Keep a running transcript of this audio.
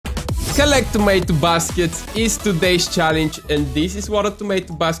Collect tomato baskets is today's challenge, and this is what a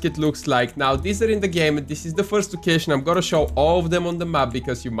tomato basket looks like. Now, these are in the game, and this is the first location. I'm gonna show all of them on the map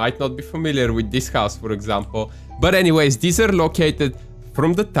because you might not be familiar with this house, for example. But anyways, these are located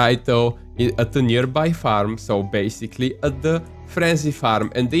from the title at the nearby farm, so basically at the Frenzy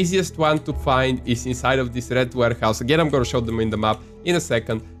farm. And the easiest one to find is inside of this red warehouse. Again, I'm gonna show them in the map in a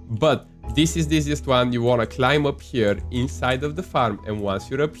second, but this is the easiest one. You wanna climb up here inside of the farm, and once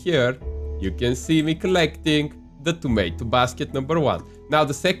you're up here, you can see me collecting the tomato basket number 1. Now,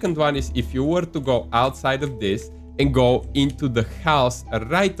 the second one is if you were to go outside of this and go into the house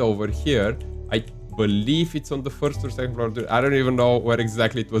right over here. I believe it's on the first or second floor. I don't even know where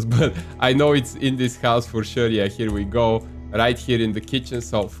exactly it was, but I know it's in this house for sure. Yeah, here we go. Right here in the kitchen,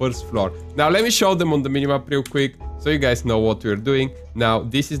 so first floor. Now, let me show them on the minimap real quick so you guys know what we're doing. Now,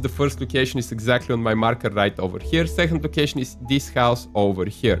 this is the first location. It's exactly on my marker right over here. Second location is this house over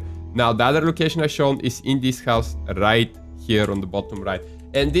here. Now, the other location I shown is in this house right here on the bottom right.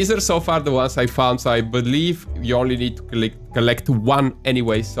 And these are so far the ones I found, so I believe you only need to collect one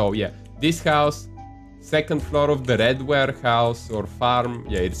anyway. So yeah, this house, second floor of the red warehouse or farm.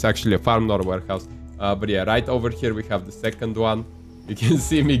 Yeah, it's actually a farm, not a warehouse. But yeah, right over here we have the second one. You can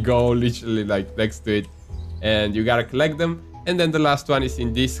see me go literally like next to it. And you gotta collect them. And then the last one is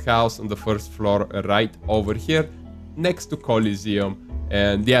in this house on the first floor right over here next to Coliseum.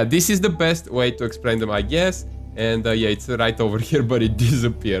 And yeah, this is the best way to explain them, I guess. And yeah, it's right over here, but it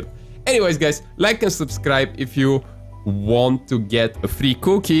disappeared. Anyways, guys, like and subscribe if you want to get a free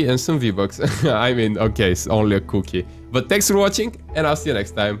cookie and some V-Bucks. I mean, okay, it's only a cookie. But thanks for watching, and I'll see you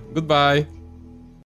next time. Goodbye.